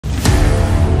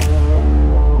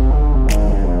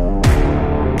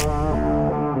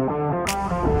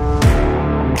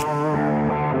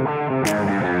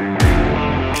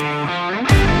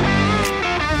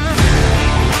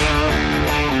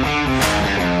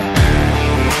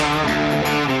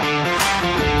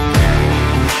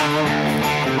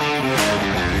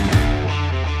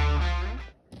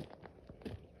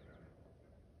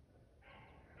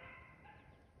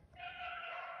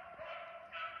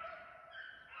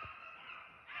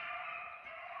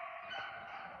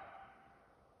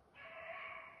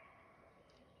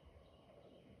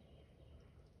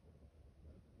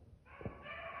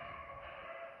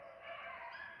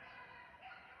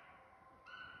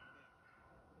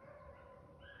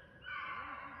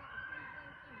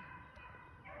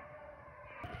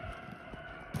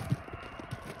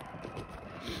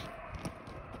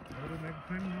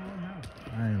screaming on now.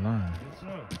 I ain't lying. Yes,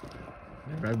 sir.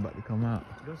 They're right about to come out.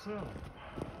 Yes, sir.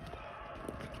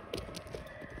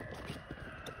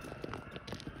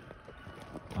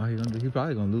 All he gonna do, he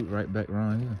probably gonna loot right back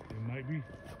around here. It might be.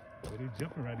 But they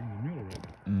jumping right in the middle right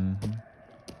now. Mm-hmm.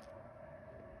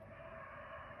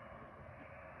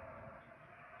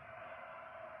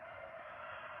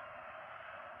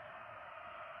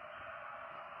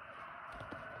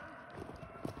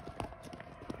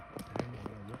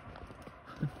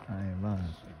 I ain't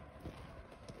lying.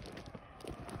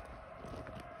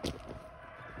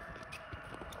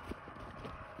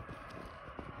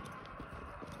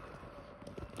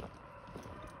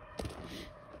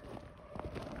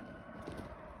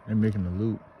 They're making the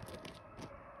loot.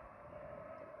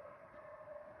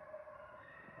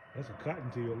 That's a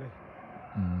cottontail there.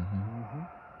 Mm-hmm.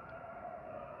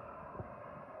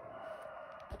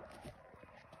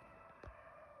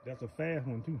 That's a fast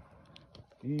one too.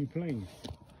 He ain't playing.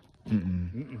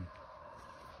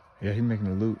 Yeah, he making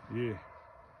the loot. Yeah.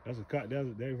 That's a cut. That's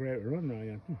right run around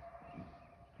here too.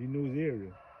 He knows the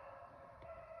area.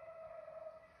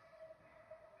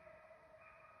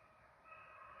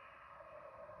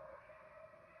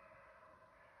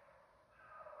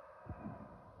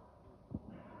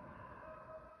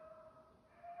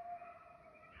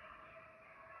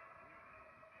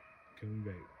 Coming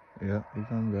back. Yeah, he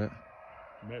coming back.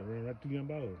 Back run right through your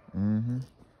ball. Mm-hmm.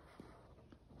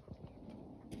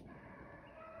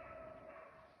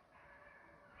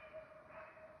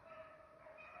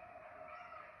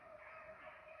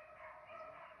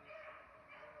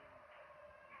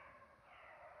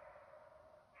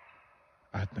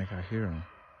 I think I hear him.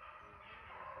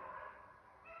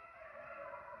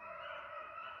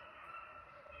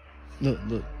 Look,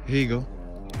 look, here you go.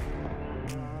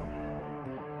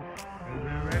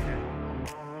 Right there.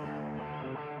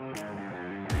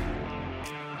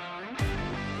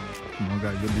 Come on,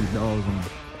 gotta get these dogs on.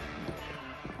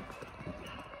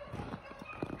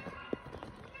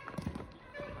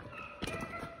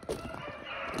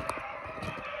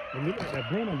 It look like that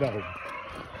Bruno dog.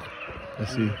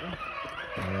 Let's see.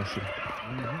 Yeah, let's see.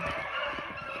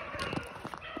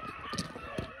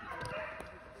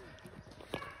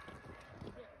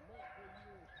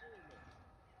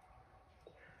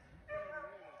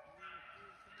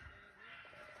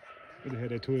 What the hell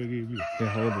that 12 gave you? Yeah,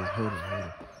 hold it, hold it, hold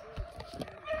it.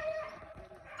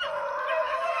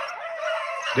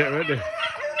 That right there.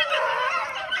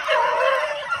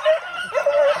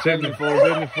 74,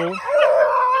 74,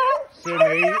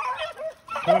 78,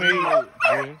 28.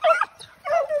 Yeah.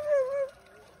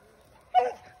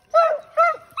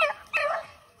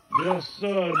 Yes,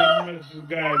 sir. The message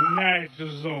got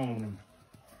nitrous on him.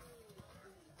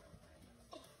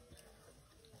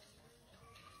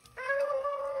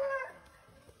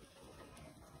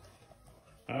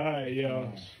 All right,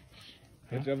 y'all.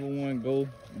 Whichever one go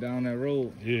down that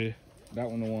road, Yeah. that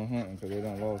one the one hunting because they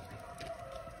done lost.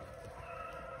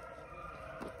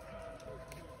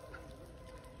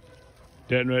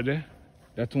 That right there?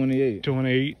 That 28.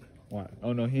 28. Why?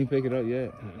 Oh no, he ain't pick it up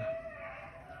yet.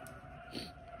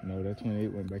 No, that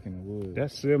 28 went back in the woods.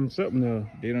 That's 7 something now.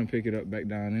 They done pick it up back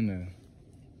down in there.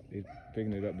 They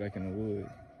picking it up back in the woods.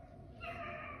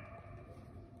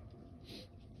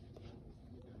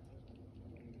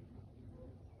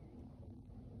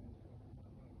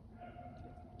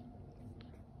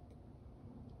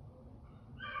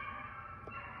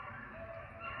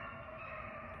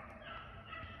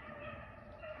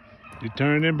 They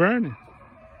turning and burning.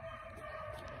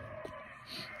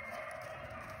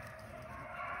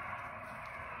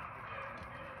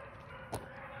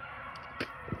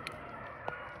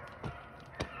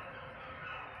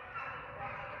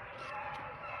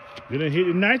 They done hit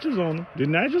the nitrous on them. The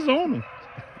nitrous on them.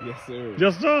 Yes, sir.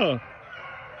 Yes, sir.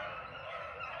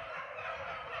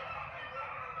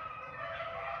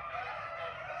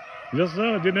 Yes,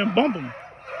 sir. They done bump them.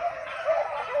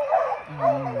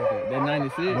 That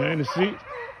 96? 96.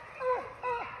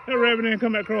 That rabbit didn't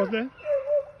come back across there.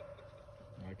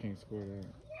 I can't score that.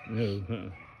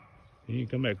 No, he ain't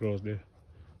come back across there.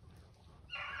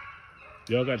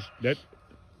 Y'all got that.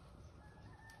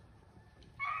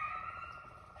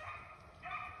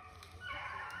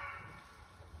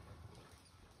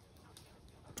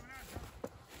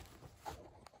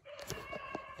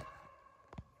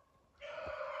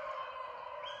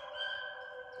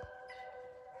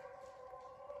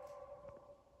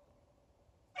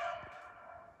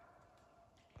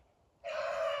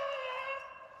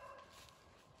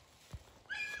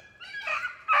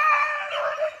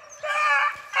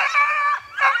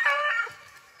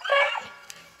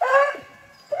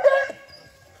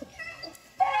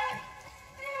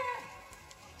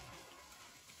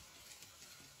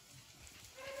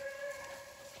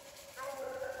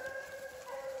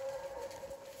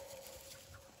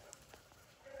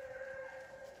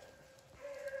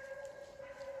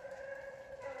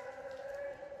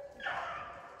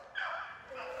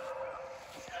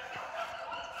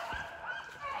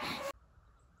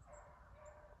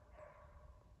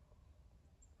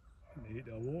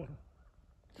 water.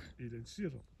 He didn't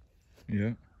sit them.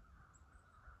 Yeah.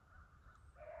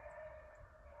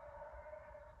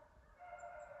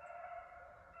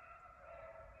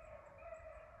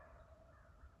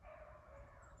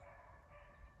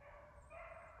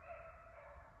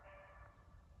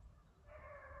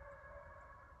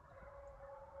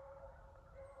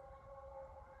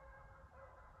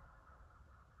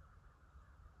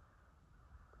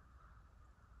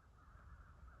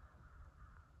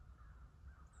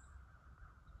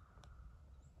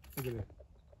 Look at that.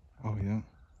 Oh, yeah.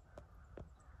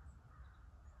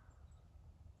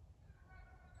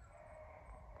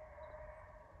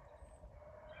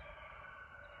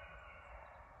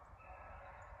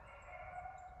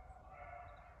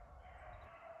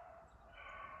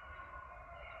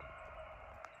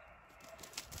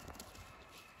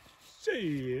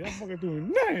 Shit, that fucker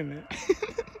doing nothing.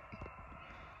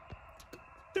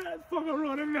 That fucker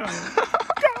running now. God,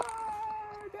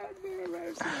 that man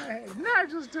right there had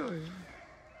naturals to him.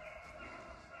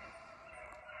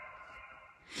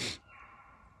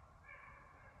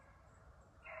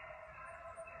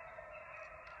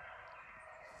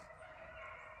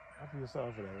 I feel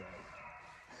sorry for that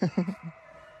rabbit.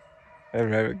 That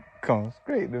rabbit comes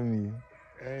straight to me.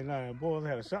 Hey, nah, boys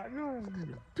had a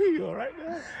shotgun. Peel right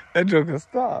there. That joker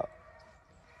stop.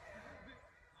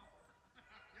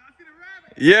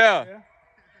 Yeah. Yeah.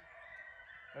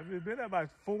 I've been there about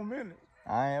 4 minutes.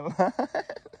 I am lying.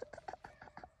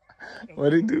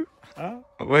 What'd he do? Huh?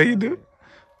 What'd he do?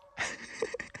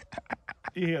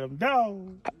 He hit him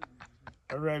down.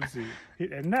 A rabbit said,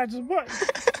 hit that natural button.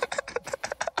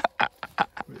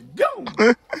 Go!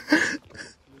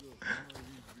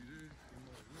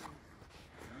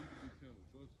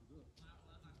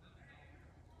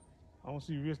 I don't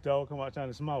see Rich Dog come out trying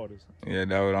to smile with us. Yeah,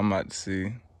 that's what I'm about to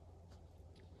see.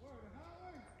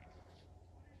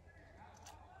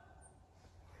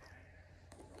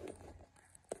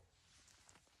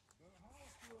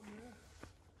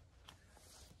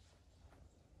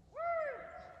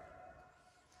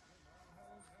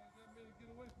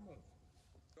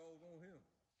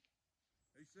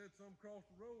 He said something across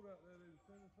the road out there, they was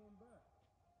sending something back.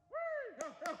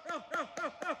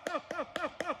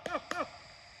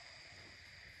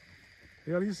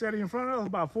 Hell, he sat in front of us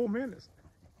about 4 minutes.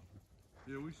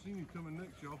 Yeah, we seen him coming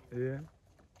next, y'all. Yeah.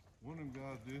 One of them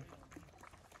guys did.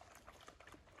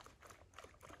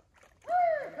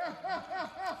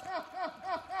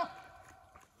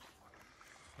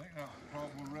 I think that's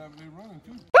probably rabbit they running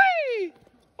too. Whee!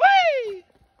 Whee!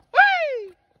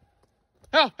 Whee!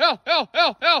 Hell, hell, hell,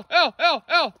 hell, hell, hell, hell,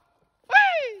 hell.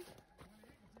 Whee!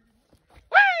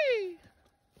 Whee!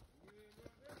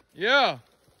 Yeah.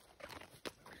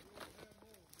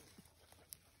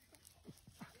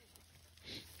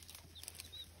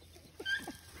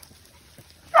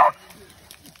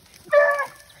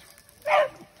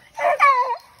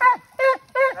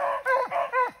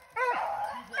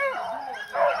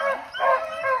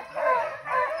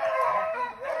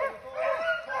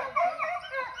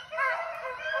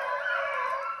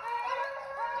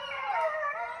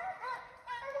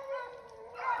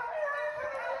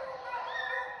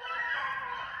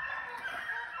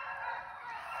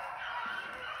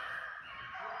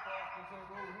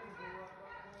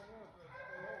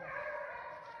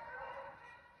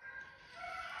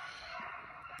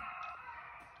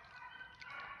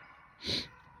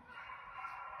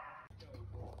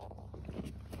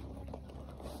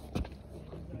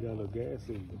 You got a little gas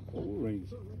in the Ford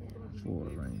Ranger.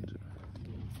 Ford Ranger.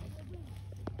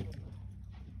 I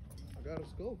got a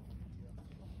scope.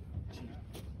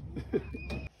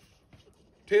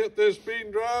 10th as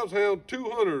speeding drives, hound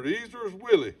 200, Easter's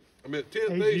Willie. I meant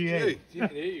 10th HGA.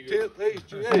 10th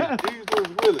HGA, Easter's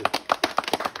Willie.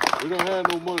 We don't have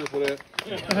no money for that.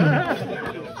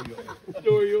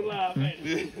 Story you live, man.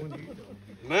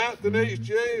 9th and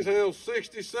HGA's hound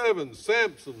 67,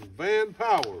 Sampson, Van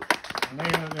Power. Man,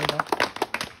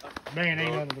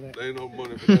 ain't nothing for that. There ain't no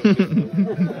money for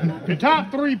that. The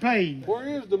top 3 paid. Where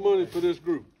is the money for this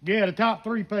group? Yeah, the top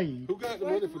 3 paid. Who got the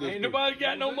money for this Ain't group? nobody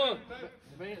got no money.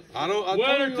 I don't. I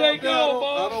Winner told you take all, I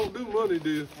boss. don't do money,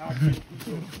 deal.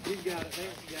 He got it.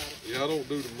 Yeah, I don't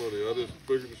do the money. I just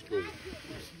figure the score.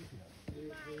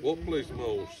 What place am I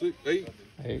on? 6, 8?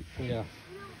 8, yeah.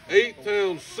 8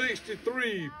 town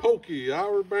 63, Pokey,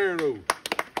 Ira Barno.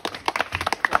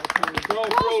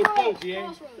 Crossroads Pokey,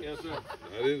 ain't you? Yes, sir.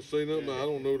 I didn't say nothing. I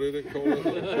don't know. They didn't call it.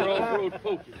 Crossroads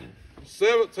Pokey.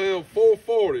 7th town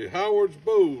 440, Howard's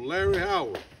Bow, Larry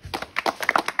Howard.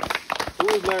 Who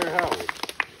is Larry Howard?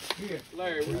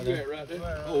 Larry, where you at right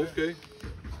there? Oh, okay.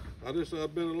 I've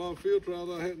been in a lot of field trials.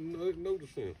 I hadn't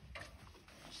noticed him.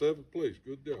 7th place.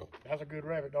 Good job. That's a good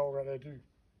rabbit dog right there, too.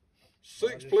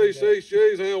 6th place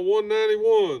HJ's hound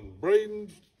 191.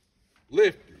 Braden's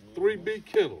Lefty. 3B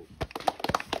Kennels.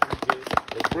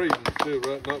 That's Braden still,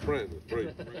 right? Not Brandon.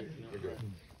 Braden. Okay.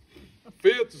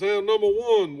 5th is hound number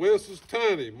 1. Wes's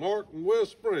Tiny. Martin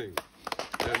West Spring.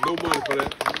 Had no money for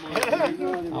that.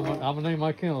 I'm gonna name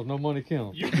my kennels No Money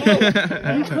Kennels. You close.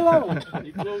 You close.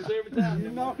 You close every time.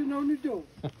 You're knocking on the door.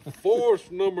 4th,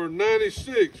 number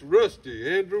 96, Rusty,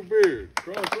 Andrew Beard.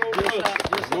 No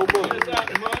No money.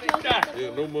 money.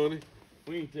 Yeah, no money.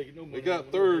 We ain't taking no money. They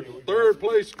got third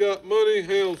place got money.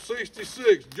 Hound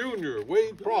 66, Junior,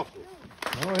 Wade Proctor.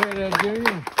 Go ahead,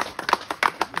 Junior.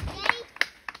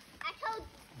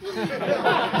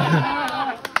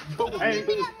 Hey,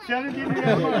 tell him give me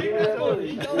that money.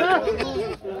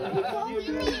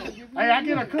 Hey, I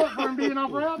get a cut for him being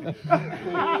off route.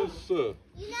 Yes, sir.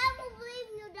 You never believe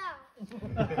in your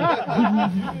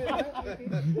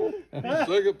dog.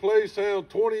 2nd place, hound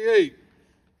 28,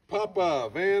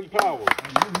 Popeye, Van Power.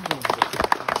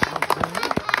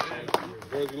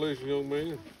 Congratulations, young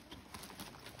man.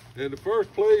 And the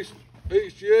 1st place,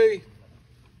 HGA,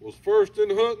 was 1st in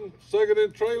hunting, 2nd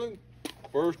in trailing,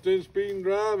 1st in speed and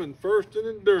drive, and 1st in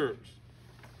endurance.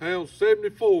 Hound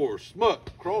 74, Smut,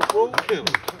 Crossroad Kennel.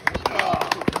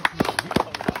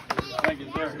 Thank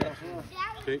you, sir.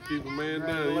 Can't keep a man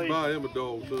down. You buy him a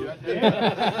dog, son. You got that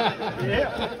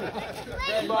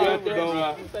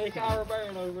right. Thank our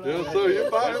Baron over there. Yes, sir.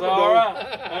 You buy him a It's dog. all right.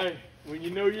 Hey, when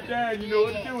you know you're down, you know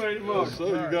what to do anymore. Yes,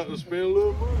 sir. You got to spend a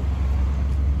little money.